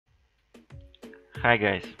Hi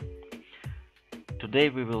guys, today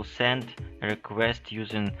we will send a request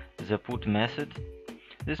using the put method.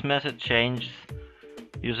 This method changes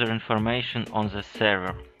user information on the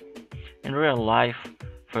server. In real life,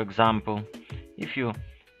 for example, if you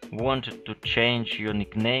wanted to change your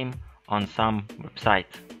nickname on some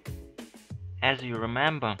website. As you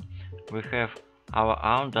remember, we have our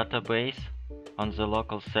own database on the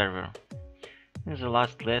local server. In the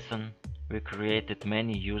last lesson, we created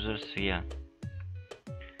many users here.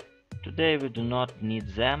 Today we do not need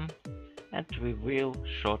them, and we will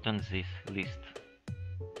shorten this list.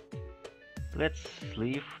 Let's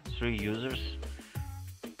leave 3 users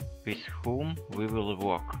with whom we will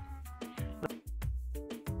work.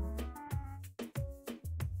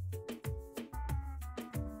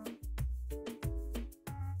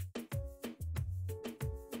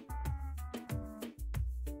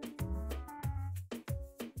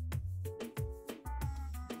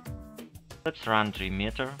 Let's run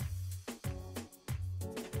JMeter.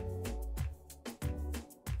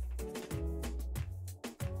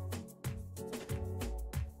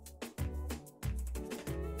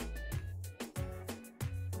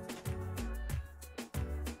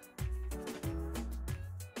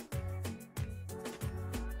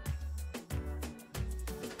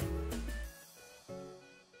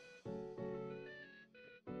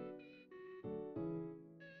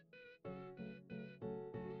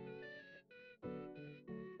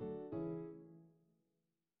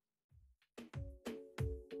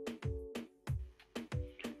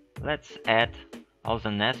 Let's add all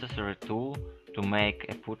the necessary tools to make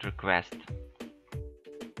a put request.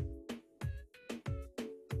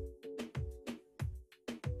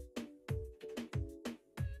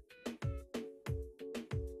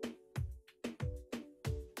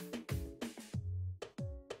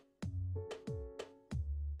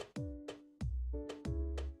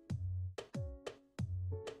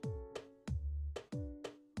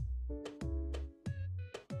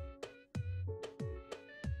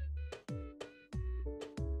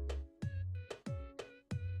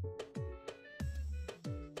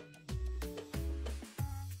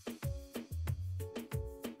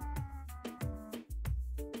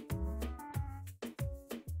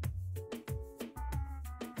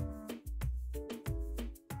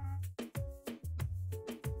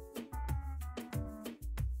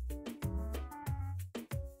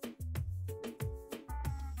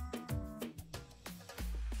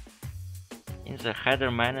 In the header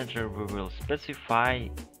manager, we will specify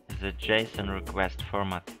the JSON request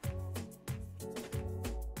format.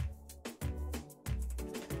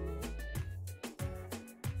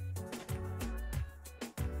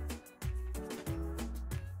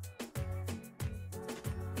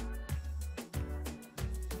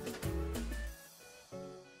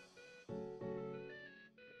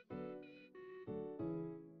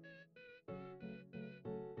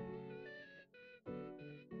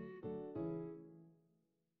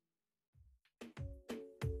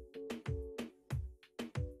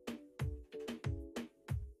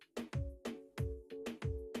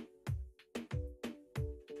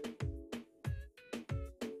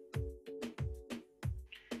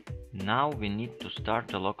 Now we need to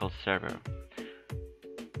start a local server.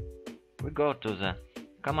 We go to the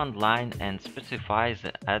command line and specify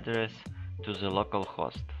the address to the local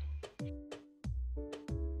host.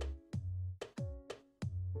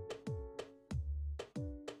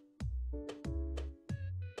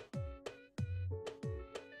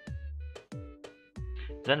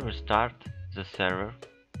 Then we start the server.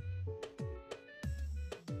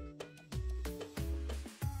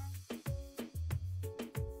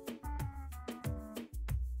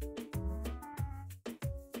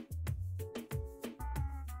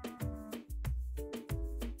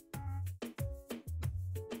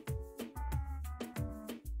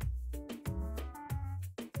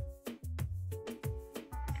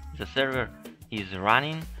 The server is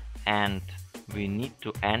running and we need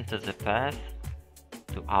to enter the path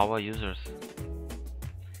to our users.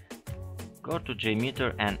 Go to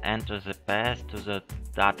JMeter and enter the path to the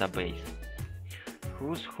database.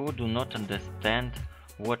 Those who do not understand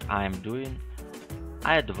what I am doing,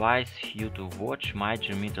 I advise you to watch my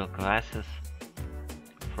JMeter classes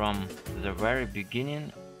from the very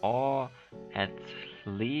beginning or at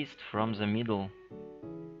least from the middle.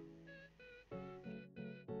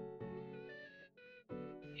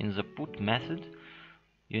 In the put method,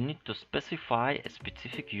 you need to specify a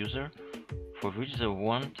specific user for which they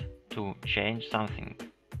want to change something.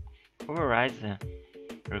 Otherwise, the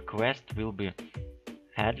request will be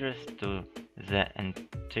addressed to the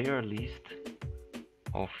entire list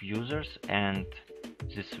of users and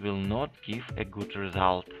this will not give a good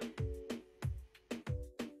result.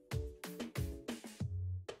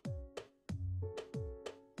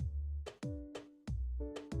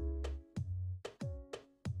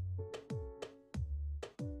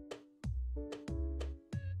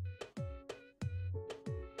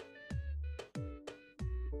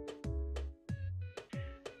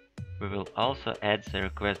 We will also add the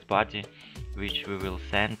request body, which we will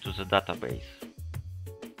send to the database.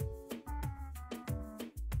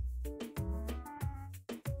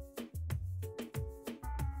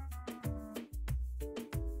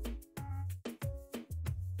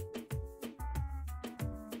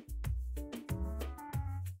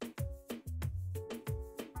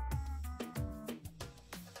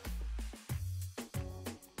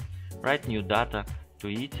 Write new data to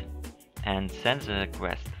it and send the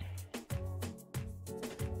request.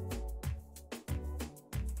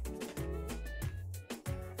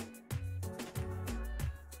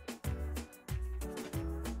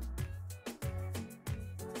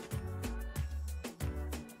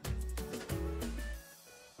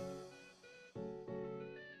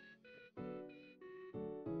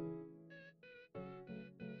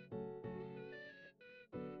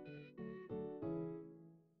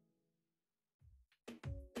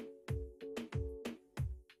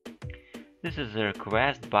 This is the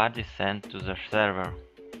request body sent to the server.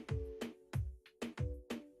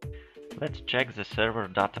 Let's check the server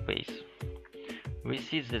database. We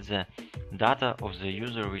see that the data of the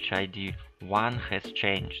user with ID 1 has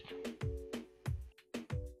changed.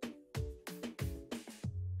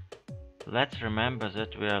 Let's remember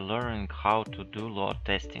that we are learning how to do load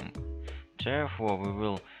testing. Therefore, we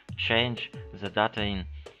will change the data in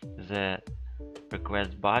the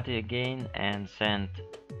request body again and send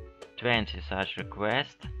 20 such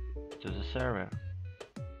requests to the server.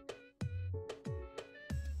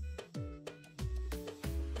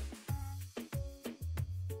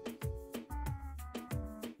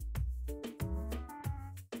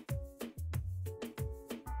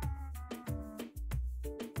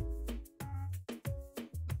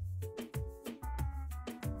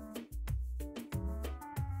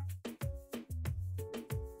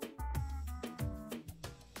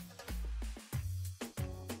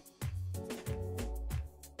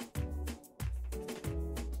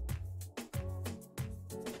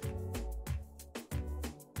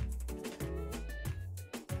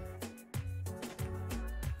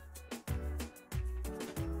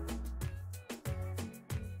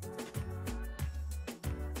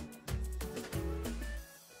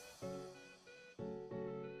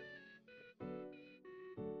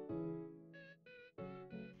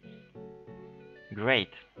 Great!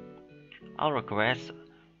 All requests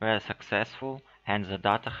were successful and the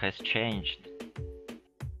data has changed.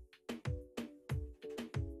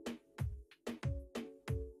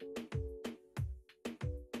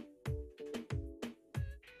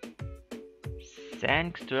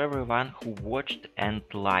 Thanks to everyone who watched and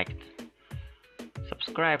liked.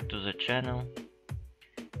 Subscribe to the channel.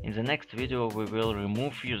 In the next video we will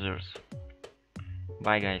remove users.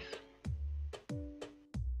 Bye guys.